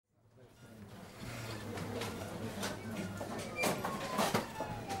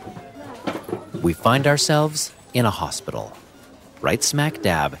We find ourselves in a hospital, right smack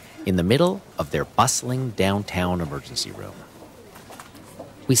dab in the middle of their bustling downtown emergency room.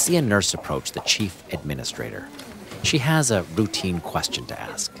 We see a nurse approach the chief administrator. She has a routine question to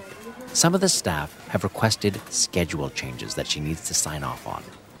ask. Some of the staff have requested schedule changes that she needs to sign off on.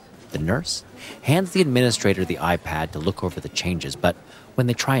 The nurse hands the administrator the iPad to look over the changes, but when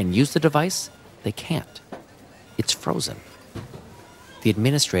they try and use the device, they can't. It's frozen. The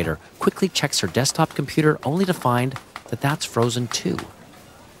administrator quickly checks her desktop computer only to find that that's frozen too.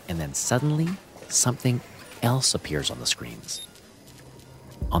 And then suddenly, something else appears on the screens.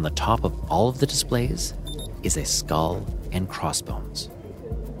 On the top of all of the displays is a skull and crossbones.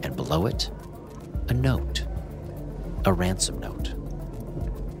 And below it, a note. A ransom note.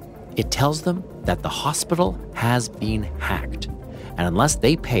 It tells them that the hospital has been hacked, and unless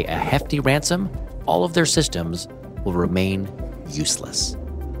they pay a hefty ransom, all of their systems will remain useless.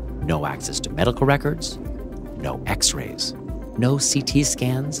 No access to medical records, no x-rays, no CT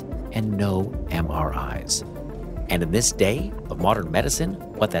scans, and no MRIs. And in this day of modern medicine,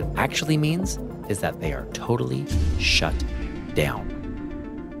 what that actually means is that they are totally shut down.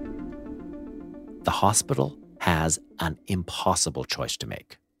 The hospital has an impossible choice to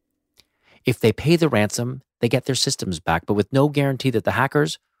make. If they pay the ransom, they get their systems back, but with no guarantee that the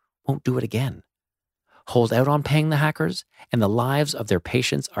hackers won't do it again. Hold out on paying the hackers, and the lives of their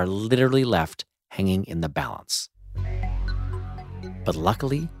patients are literally left hanging in the balance. But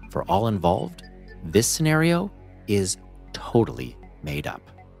luckily for all involved, this scenario is totally made up.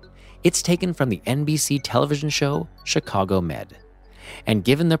 It's taken from the NBC television show Chicago Med. And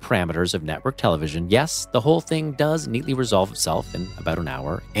given the parameters of network television, yes, the whole thing does neatly resolve itself in about an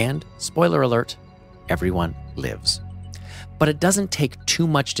hour, and, spoiler alert, everyone lives. But it doesn't take too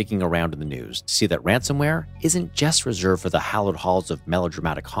much digging around in the news to see that ransomware isn't just reserved for the hallowed halls of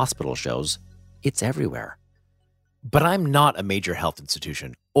melodramatic hospital shows, it's everywhere. But I'm not a major health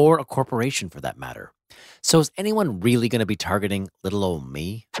institution, or a corporation for that matter. So is anyone really going to be targeting little old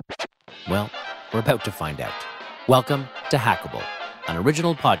me? Well, we're about to find out. Welcome to Hackable, an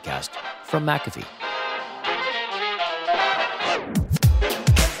original podcast from McAfee.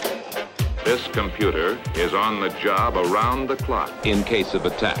 This computer is on the job around the clock in case of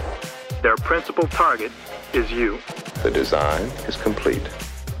attack. Their principal target is you. The design is complete.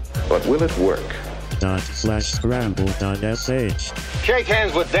 But will it work? /scramble.sh. Shake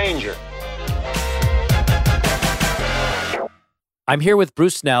hands with danger. I'm here with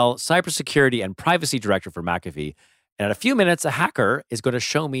Bruce Snell, Cybersecurity and Privacy Director for McAfee. And in a few minutes, a hacker is going to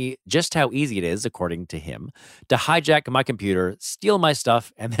show me just how easy it is, according to him, to hijack my computer, steal my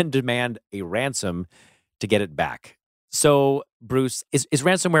stuff, and then demand a ransom to get it back. So, Bruce, is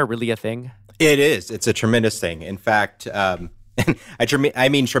ransomware really a thing? It is. It's a tremendous thing. In fact, I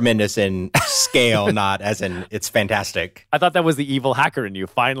mean tremendous in scale, not as in it's fantastic. I thought that was the evil hacker in you.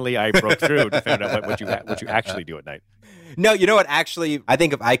 Finally, I broke through to find out what you actually do at night. No, you know what? Actually, I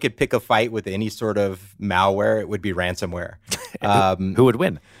think if I could pick a fight with any sort of malware, it would be ransomware. Who would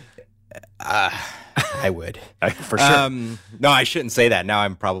win? I would. For sure. No, I shouldn't say that. Now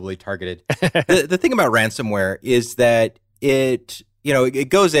I'm probably targeted. The thing about ransomware is that it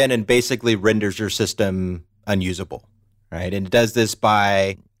goes in and basically renders your system unusable, right? And it does this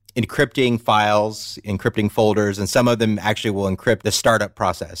by encrypting files, encrypting folders, and some of them actually will encrypt the startup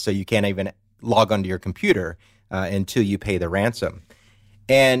process. So you can't even log onto your computer until you pay the ransom.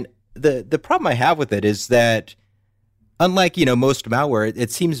 And the problem I have with it is that unlike, most malware,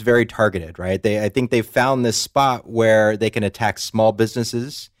 it seems very targeted, right? I think they've found this spot where they can attack small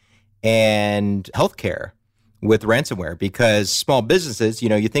businesses and healthcare with ransomware, because small businesses,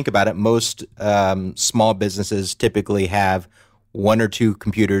 you think about it, most small businesses typically have one or two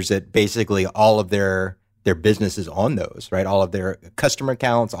computers that basically all of their business is on those, right? All of their customer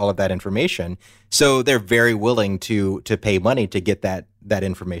accounts, all of that information. So they're very willing to pay money to get that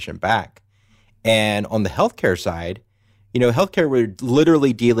information back. And on the healthcare side, healthcare, we're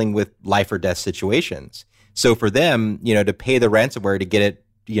literally dealing with life or death situations. So for them, to pay the ransomware to get it,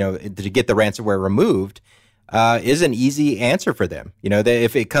 to get the ransomware removed, is an easy answer for them.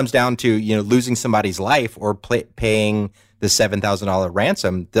 If it comes down to, losing somebody's life or paying the $7,000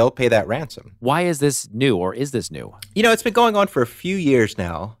 ransom, they'll pay that ransom. Why is this new, or is this new? It's been going on for a few years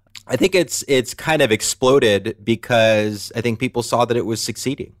now. I think it's kind of exploded because I think people saw that it was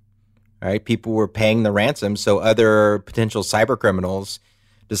succeeding, right? People were paying the ransom, so other potential cyber criminals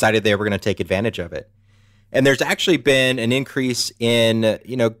decided they were going to take advantage of it. And there's actually been an increase in,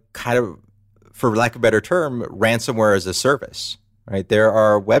 kind of, for lack of a better term, ransomware as a service, right? There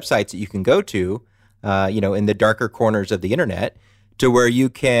are websites that you can go to, in the darker corners of the internet to where you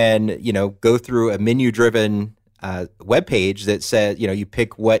can, go through a menu-driven web page that says, you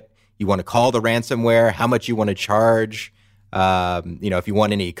pick what you want to call the ransomware, how much you want to charge, if you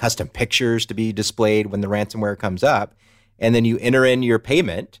want any custom pictures to be displayed when the ransomware comes up, and then you enter in your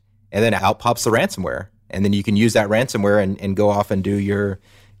payment, and then out pops the ransomware, and then you can use that ransomware and go off and do your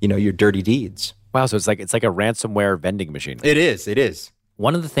dirty deeds. Wow, so it's like a ransomware vending machine. It is.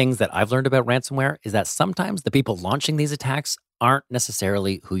 One of the things that I've learned about ransomware is that sometimes the people launching these attacks aren't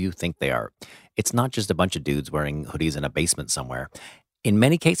necessarily who you think they are. It's not just a bunch of dudes wearing hoodies in a basement somewhere. In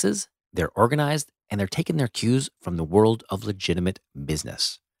many cases, they're organized and they're taking their cues from the world of legitimate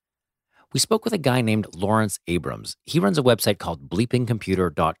business. We spoke with a guy named Lawrence Abrams. He runs a website called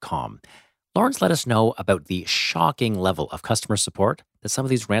bleepingcomputer.com. Lawrence let us know about the shocking level of customer support that some of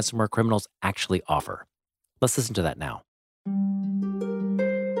these ransomware criminals actually offer. Let's listen to that now.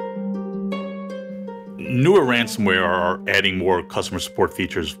 Newer ransomware are adding more customer support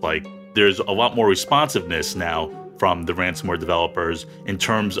features. Like there's a lot more responsiveness now from the ransomware developers in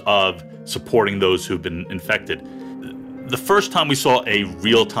terms of supporting those who've been infected. The first time we saw a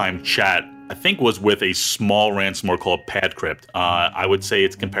real-time chat, I think, was with a small ransomware called PadCrypt. I would say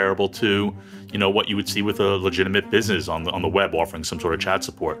it's comparable to, what you would see with a legitimate business on the web offering some sort of chat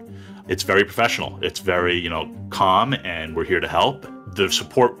support. It's very professional. It's very, calm, and we're here to help. The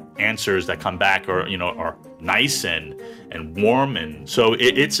support answers that come back are nice and warm, and so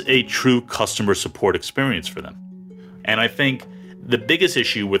it's a true customer support experience for them. And I think the biggest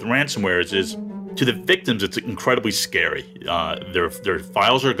issue with ransomware is to the victims, it's incredibly scary. Their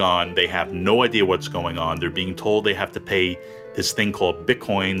files are gone. They have no idea what's going on. They're being told they have to pay this thing called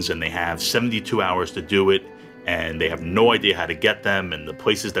Bitcoins, and they have 72 hours to do it, and they have no idea how to get them, and the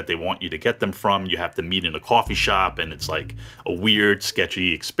places that they want you to get them from, you have to meet in a coffee shop, and it's like a weird,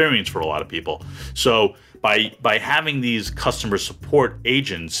 sketchy experience for a lot of people. So by having these customer support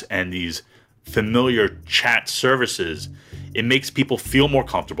agents and these familiar chat services, it makes people feel more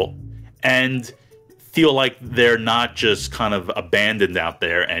comfortable and feel like they're not just kind of abandoned out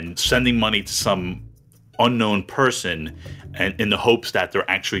there and sending money to some unknown person and in the hopes that they're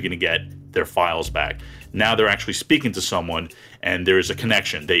actually going to get their files back. Now they're actually speaking to someone and there's a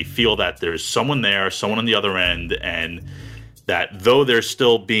connection. They feel that there's someone there, someone on the other end, and that though they're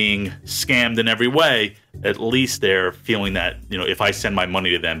still being scammed in every way, at least they're feeling that, if I send my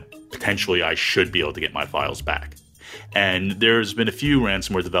money to them, potentially I should be able to get my files back. And there's been a few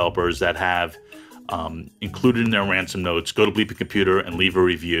ransomware developers that have included in their ransom notes, go to Bleeping Computer and leave a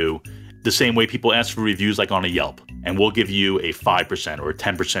review, the same way people ask for reviews like on a Yelp, and we'll give you a 5% or a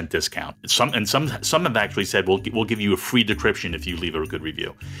 10% discount. Some have actually said we'll give you a free decryption if you leave a good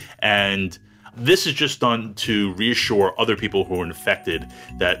review. And this is just done to reassure other people who are infected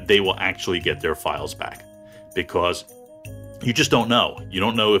that they will actually get their files back, because you just don't know. You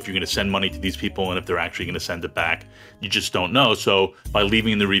don't know if you're going to send money to these people and if they're actually going to send it back. You just don't know. So by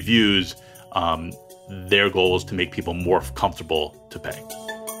leaving the reviews, their goal is to make people more comfortable to pay.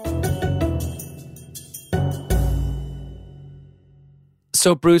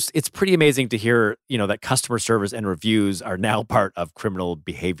 So, Bruce, it's pretty amazing to hear, that customer service and reviews are now part of criminal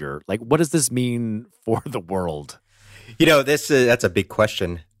behavior. Like, what does this mean for the world? That's a big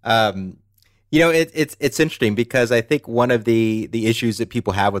question. It's interesting because I think one of the issues that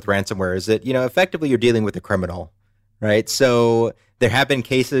people have with ransomware is that, effectively you're dealing with a criminal, right? So there have been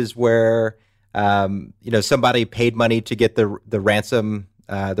cases where, somebody paid money to get the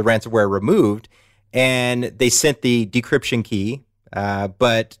ransomware removed, and they sent the decryption key,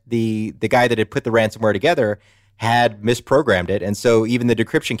 but the guy that had put the ransomware together had misprogrammed it, and so even the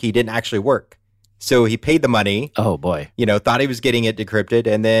decryption key didn't actually work. So he paid the money. Oh, boy. Thought he was getting it decrypted.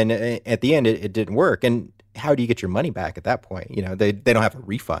 And then at the end, it didn't work. And how do you get your money back at that point? They don't have a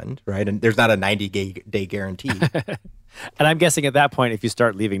refund, right? And there's not a 90-day guarantee. And I'm guessing at that point, if you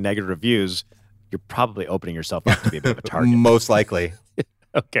start leaving negative reviews, you're probably opening yourself up to be a bit of a target. Most likely.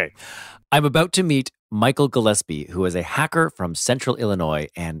 Okay. I'm about to meet Michael Gillespie, who is a hacker from Central Illinois,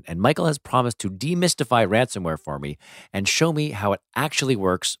 and Michael has promised to demystify ransomware for me and show me how it actually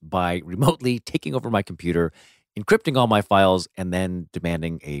works by remotely taking over my computer, encrypting all my files, and then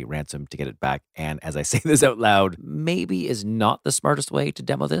demanding a ransom to get it back. And as I say this out loud, maybe is not the smartest way to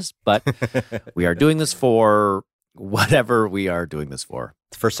demo this, but we are doing this for whatever we are doing this for.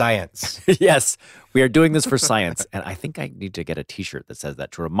 For science. Yes, we are doing this for science. And I think I need to get a t-shirt that says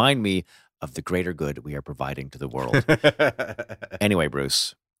that to remind me of the greater good we are providing to the world. Anyway,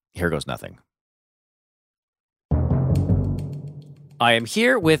 Bruce, here goes nothing. I am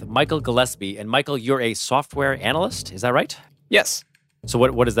here with Michael Gillespie. And Michael, you're a software analyst, is that right? Yes. So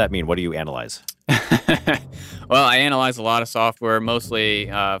what does that mean? What do you analyze? Well, I analyze a lot of software, mostly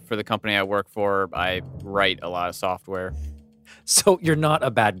for the company I work for. I write a lot of software. So you're not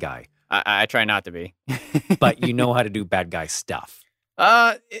a bad guy, I try not to be. but you know how to do bad guy stuff.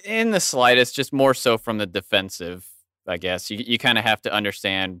 In the slightest, just more so from the defensive, I guess. You kind of have to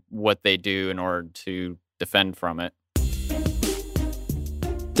understand what they do in order to defend from it.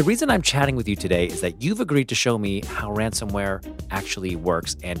 The reason I'm chatting with you today is that you've agreed to show me how ransomware actually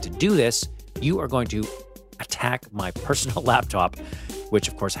works. And to do this, you are going to attack my personal laptop, which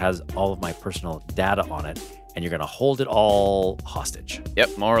of course has all of my personal data on it, and you're going to hold it all hostage.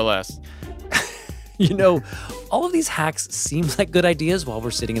 Yep, more or less. You know, all of these hacks seem like good ideas while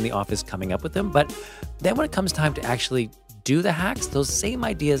we're sitting in the office coming up with them, but then when it comes time to actually do the hacks, those same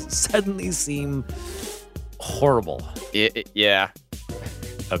ideas suddenly seem horrible. Yeah.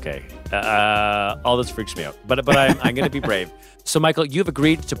 Okay. All this freaks me out, but I'm going to be brave. So, Michael, you've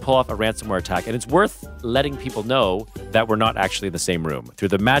agreed to pull off a ransomware attack, and it's worth letting people know that we're not actually in the same room. Through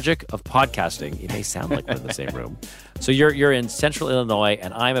the magic of podcasting, it may sound like we're in the same room. So you're in central Illinois,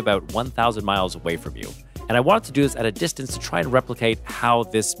 and I'm about 1,000 miles away from you. And I wanted to do this at a distance to try and replicate how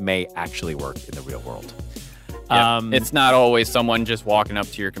this may actually work in the real world. Yeah, it's not always someone just walking up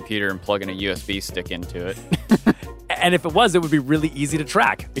to your computer and plugging a USB stick into it. And if it was, it would be really easy to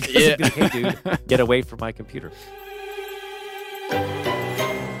track because it'd be like, hey, dude, get away from my computer.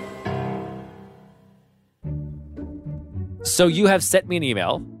 So you have sent me an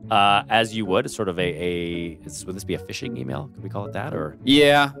email, as you would, sort of would this be a phishing email? Could we call it that? Or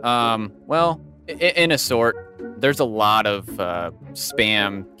Yeah. Well, in a sort, there's a lot of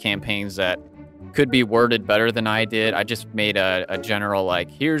spam campaigns that could be worded better than I did. I just made a general,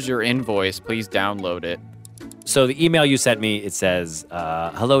 like, here's your invoice, please download it. So the email you sent me, it says,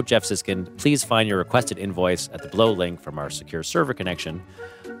 hello, Jeff Siskin. Please find your requested invoice at the below link from our secure server connection,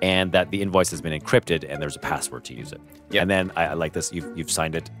 and that the invoice has been encrypted and there's a password to use it. Yep. And then I like this. You've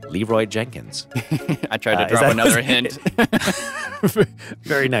signed it, Leroy Jenkins. I tried to drop another hint.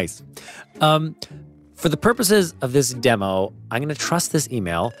 Very nice. For the purposes of this demo, I'm going to trust this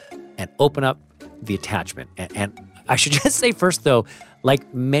email and open up the attachment. And I should just say first, though,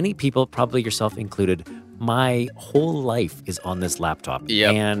 like many people, probably yourself included, my whole life is on this laptop.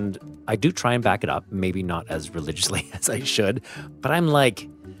 Yep. And I do try and back it up, maybe not as religiously as I should, but I'm like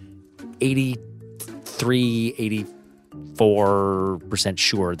 84%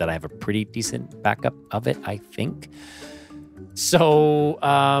 sure that I have a pretty decent backup of it, I think. So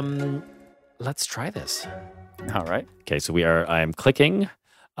let's try this. All right. Okay, so I'm clicking,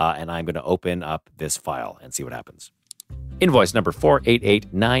 and I'm going to open up this file and see what happens. Invoice number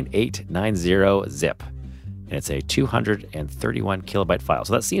 4889890 zip. And it's a 231 kilobyte file.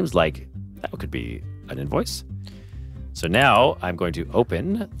 So that seems like that could be an invoice. So now I'm going to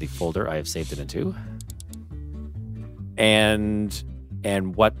open the folder I have saved it into. And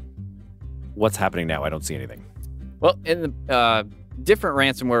what's happening now? I don't see anything. Well, in the different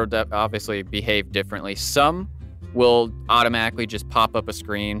ransomware obviously behave differently. Some will automatically just pop up a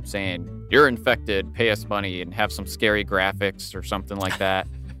screen saying, you're infected, pay us money, and have some scary graphics or something like that.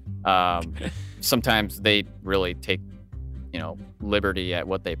 Sometimes they really take, liberty at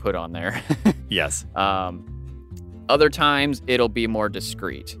what they put on there. Yes. Other times it'll be more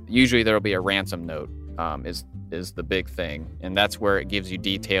discreet. Usually there'll be a ransom note, is the big thing. And that's where it gives you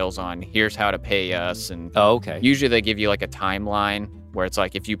details on here's how to pay us. And okay. Usually they give you like a timeline where it's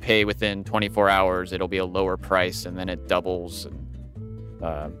like if you pay within 24 hours, it'll be a lower price and then it doubles and,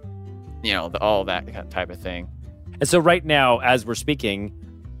 all that type of thing. And so right now, as we're speaking,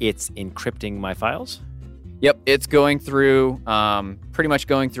 it's encrypting my files? Yep, it's going through, pretty much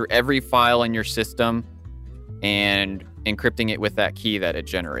going through every file in your system and encrypting it with that key that it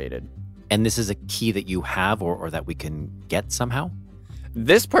generated. And this is a key that you have or that we can get somehow?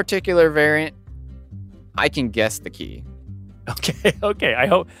 This particular variant, I can guess the key. Okay. I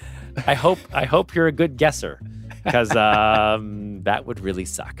hope you're a good guesser, because that would really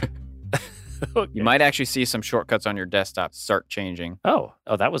suck. Okay. You might actually see some shortcuts on your desktop start changing. Oh,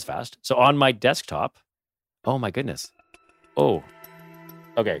 that was fast. So on my desktop, oh my goodness. Oh,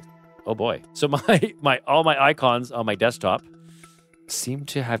 okay. Oh boy. So all my icons on my desktop seem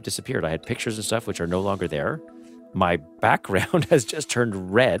to have disappeared. I had pictures and stuff which are no longer there. My background has just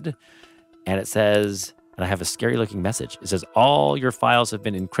turned red, and it says, and I have a scary looking message. It says, all your files have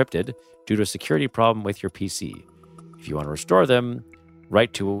been encrypted due to a security problem with your PC. If you want to restore them,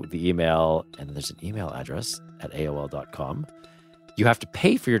 write to the email, and there's an email address at AOL.com. You have to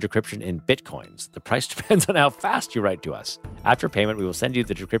pay for your decryption in Bitcoins. The price depends on how fast you write to us. After payment, we will send you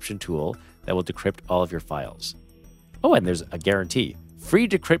the decryption tool that will decrypt all of your files. Oh, and there's a guarantee. Free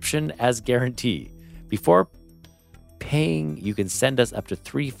decryption as guarantee. Before paying, you can send us up to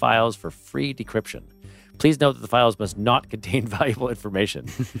 3 files for free decryption. Please note that the files must not contain valuable information,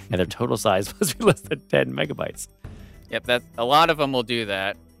 and their total size must be less than 10 megabytes. Yep, that a lot of them will do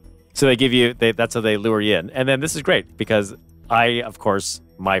that. So they give you, that's how they lure you in. And then this is great because of course,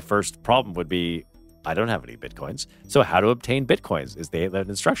 my first problem would be, I don't have any Bitcoins. So how to obtain Bitcoins is the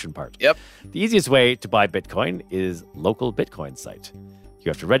instruction part. Yep. The easiest way to buy Bitcoin is local Bitcoin site. You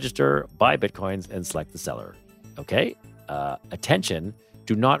have to register, buy Bitcoins, and select the seller. Okay? Attention,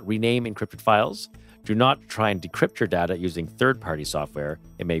 do not rename encrypted files. Do not try and decrypt your data using third-party software.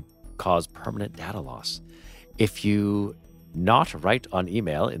 It may cause permanent data loss. If you not write on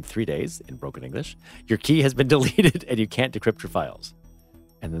email in 3 days, in broken English, your key has been deleted and you can't decrypt your files.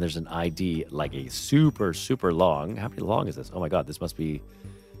 And then there's an ID, like a super, super long. How many long is this? Oh my God, this must be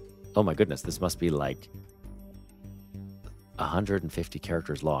like 150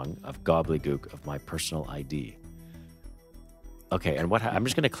 characters long of gobbledygook of my personal ID. Okay, and I'm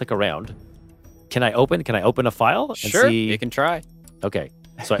just going to click around. Can I open a file? And Sure, see? you can try. Okay,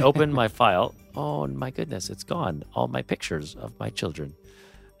 so I open my file. Oh my goodness, it's gone. All my pictures of my children.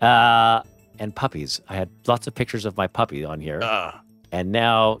 And puppies. I had lots of pictures of my puppy on here. And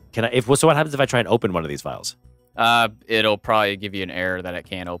now, so what happens if I try and open one of these files? It'll probably give you an error that it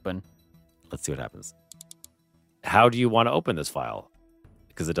can't open. Let's see what happens. How do you want to open this file?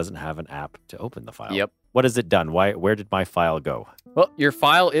 Because it doesn't have an app to open the file. Yep. What has it done? Where did my file go? Well, your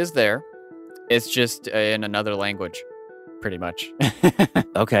file is there. It's just in another language, pretty much.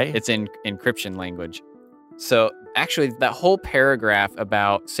 Okay. It's in encryption language. So actually, that whole paragraph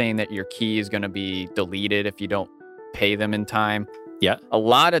about saying that your key is going to be deleted if you don't pay them in time. Yeah. A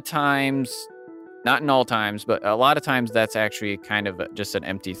lot of times, not in all times, but a lot of times that's actually kind of just an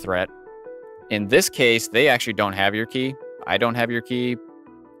empty threat. In this case, they actually don't have your key. I don't have your key.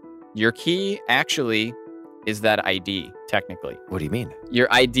 Your key actually is that ID, technically. What do you mean? Your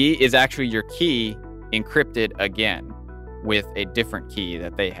ID is actually your key encrypted again with a different key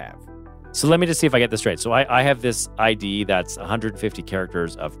that they have. So let me just see if I get this straight. So I have this ID that's 150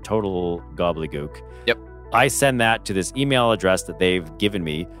 characters of total gobbledygook. Yep. I send that to this email address that they've given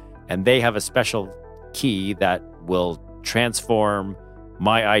me, and they have a special key that will transform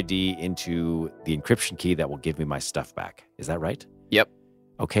my ID into the encryption key that will give me my stuff back. Is that right? Yep.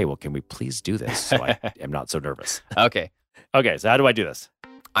 Okay, well, can we please do this so I am not so nervous? Okay. Okay, so how do I do this?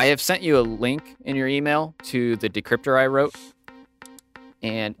 I have sent you a link in your email to the decryptor I wrote.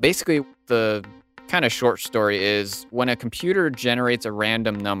 And basically, the kind of short story is when a computer generates a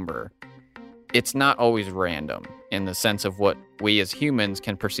random number, it's not always random in the sense of what we as humans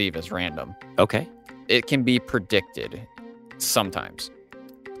can perceive as random. Okay. It can be predicted sometimes.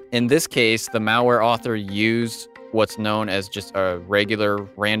 In this case, the malware author used what's known as just a regular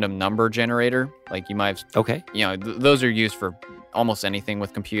random number generator. Like you might have, Okay. those are used for almost anything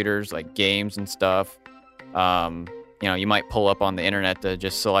with computers, like games and stuff. You might pull up on the internet to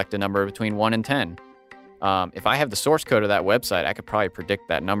just select a number between 1 and 10. If I have the source code of that website, I could probably predict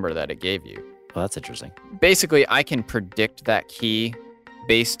that number that it gave you. Well, that's interesting. Basically, I can predict that key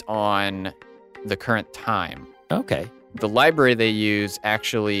based on the current time. Okay. The library they use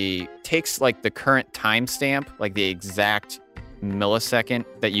actually takes like the current timestamp, like the exact millisecond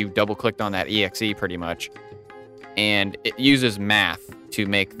that you double clicked on that exe pretty much. And it uses math to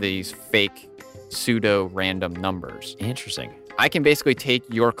make these fake pseudo random numbers. Interesting. I can basically take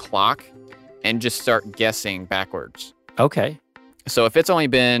your clock and just start guessing backwards. Okay. So if it's only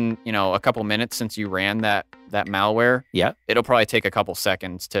been, a couple minutes since you ran that malware, Yeah. it'll probably take a couple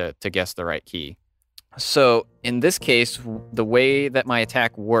seconds to guess the right key. So in this case, the way that my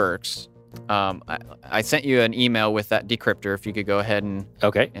attack works, I sent you an email with that decryptor. If you could go ahead and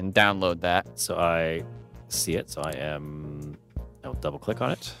download that. So I see it. So I'll double click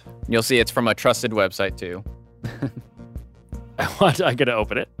on it. You'll see it's from a trusted website too. I'm going to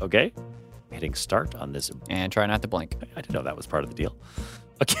open it. Okay. Hitting start on this. And try not to blink. I didn't know that was part of the deal.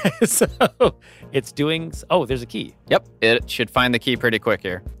 Okay, so it's doing... Oh, there's a key. Yep, it should find the key pretty quick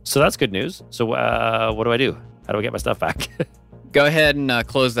here. So that's good news. So what do I do? How do I get my stuff back? Go ahead and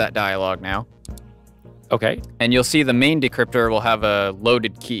close that dialog now. Okay. And you'll see the main decryptor will have a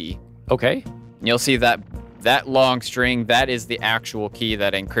loaded key. Okay. And you'll see that long string, that is the actual key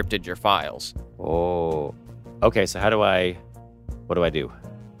that encrypted your files. Oh. Okay, so what do I do?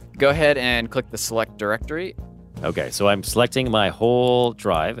 Go ahead and click the select directory. Okay, so I'm selecting my whole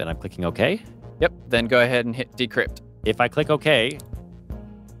drive and I'm clicking OK. Yep, then go ahead and hit decrypt. If I click OK,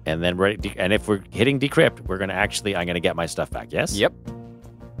 and then and if we're hitting decrypt, I'm going to get my stuff back, yes? Yep.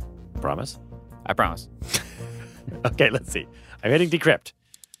 Promise? I promise. Okay, let's see. I'm hitting decrypt.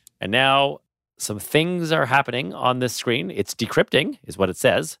 And now some things are happening on this screen. It's decrypting, is what it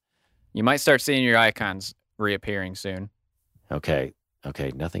says. You might start seeing your icons reappearing soon. Okay,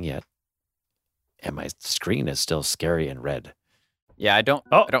 nothing yet. And my screen is still scary and red. Yeah, I don't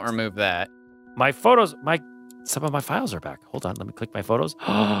remove that. My photos, some of my files are back. Hold on, let me click my photos.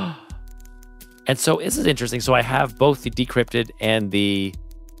 And so this is interesting. So I have both the decrypted and the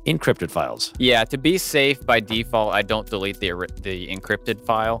encrypted files. Yeah, to be safe, by default, I don't delete the encrypted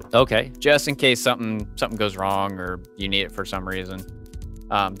file. Okay. Just in case something goes wrong or you need it for some reason.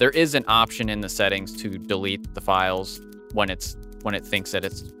 There is an option in the settings to delete the files when it thinks that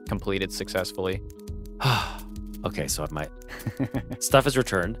it's completed successfully. Okay, so my stuff is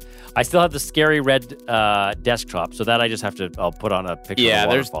returned. I still have the scary red desktop, so that I'll put on a picture of a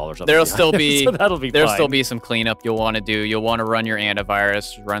waterfall or something. There'll still be so that'll be there'll fine. still be some cleanup you'll want to do. You'll want to run your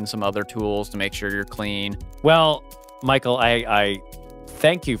antivirus, run some other tools to make sure you're clean. Well, Michael, I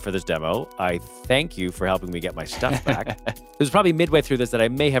thank you for this demo. I thank you for helping me get my stuff back. It was probably midway through this that I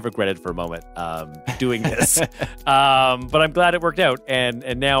may have regretted for a moment doing this. But I'm glad it worked out.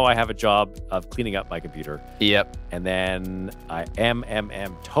 And now I have a job of cleaning up my computer. Yep. And then I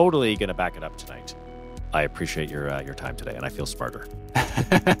am totally going to back it up tonight. I appreciate your time today, and I feel smarter.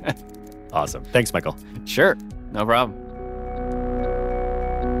 Awesome. Thanks, Michael. Sure. No problem.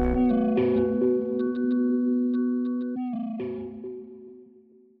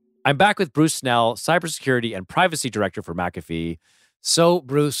 I'm back with Bruce Snell, Cybersecurity and Privacy Director for McAfee. So,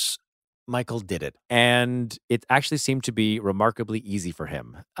 Bruce, Michael did it. And it actually seemed to be remarkably easy for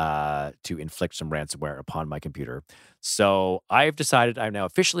him to inflict some ransomware upon my computer. So I've decided I'm now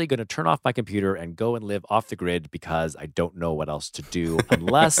officially going to turn off my computer and go and live off the grid because I don't know what else to do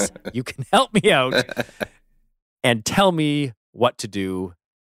unless you can help me out and tell me what to do.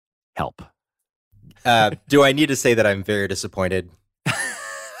 Help. Do I need to say that I'm very disappointed?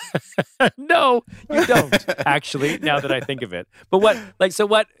 No, you don't, actually, now that I think of it. But what, not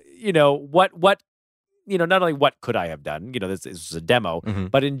only what could I have done, this is a demo,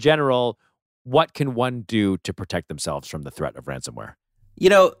 but in general, what can one do to protect themselves from the threat of ransomware?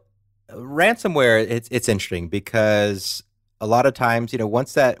 Ransomware, it's interesting because a lot of times,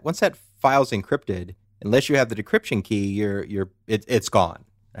 once that file's encrypted, unless you have the decryption key, it's gone.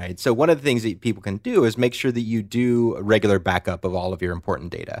 Right. So one of the things that people can do is make sure that you do a regular backup of all of your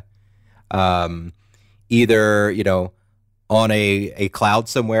important data. Either, on a cloud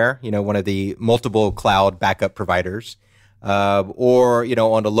somewhere, one of the multiple cloud backup providers, or,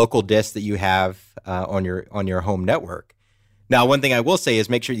 on a local disk that you have on your home network. Now, one thing I will say is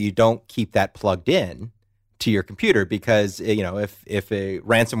make sure you don't keep that plugged in to your computer because, if a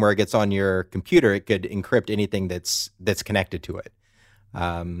ransomware gets on your computer, it could encrypt anything that's connected to it.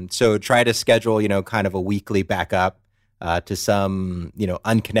 So try to schedule, kind of a weekly backup to some,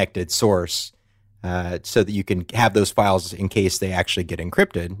 unconnected source so that you can have those files in case they actually get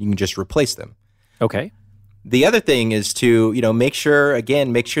encrypted. You can just replace them. Okay. The other thing is to, make sure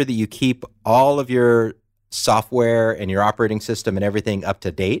that you keep all of your software and your operating system and everything up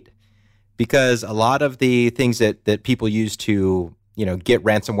to date because a lot of the things that people use to, get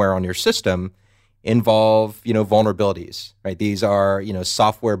ransomware on your system involve, vulnerabilities, right? These are,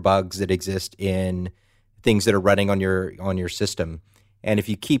 software bugs that exist in things that are running on your system. And if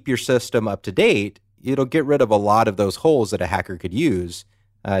you keep your system up to date, it'll get rid of a lot of those holes that a hacker could use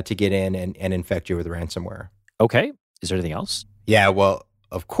to get in and infect you with ransomware. Okay. Is there anything else? Yeah, well,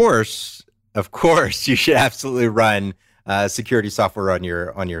 of course, you should absolutely run security software on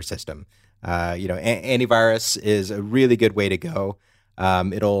your system. Antivirus is a really good way to go.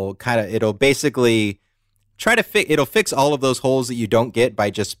 It'll basically try to fix all of those holes that you don't get by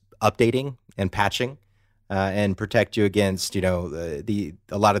just updating and patching, and protect you against, a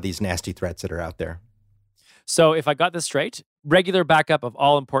lot of these nasty threats that are out there. So if I got this straight, regular backup of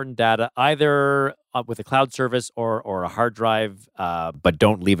all important data, either with a cloud service or a hard drive, but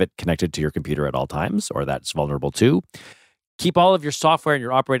don't leave it connected to your computer at all times, or that's vulnerable too. Keep all of your software and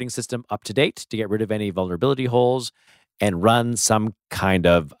your operating system up to date to get rid of any vulnerability holes, and run some kind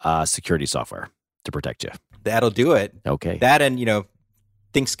of security software to protect you. That'll do it. Okay. That and,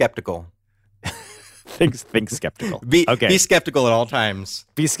 think skeptical. Think skeptical. Be skeptical at all times.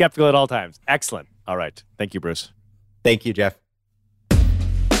 Be skeptical at all times. Excellent. All right. Thank you, Bruce. Thank you, Jeff.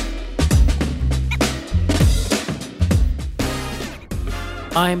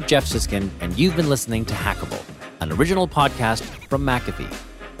 I'm Jeff Siskin, and you've been listening to Hackable, an original podcast from McAfee.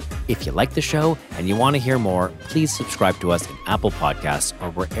 If you like the show and you want to hear more, please subscribe to us in Apple Podcasts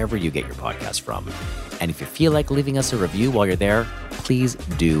or wherever you get your podcasts from. And if you feel like leaving us a review while you're there, please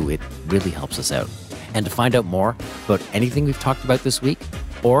do. It really helps us out. And to find out more about anything we've talked about this week,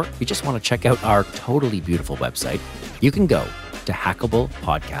 or if you just want to check out our totally beautiful website, you can go to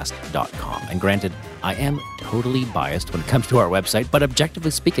hackablepodcast.com. And granted, I am totally biased when it comes to our website, but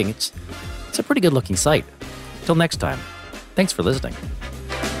objectively speaking, it's a pretty good looking site. Till next time, thanks for listening.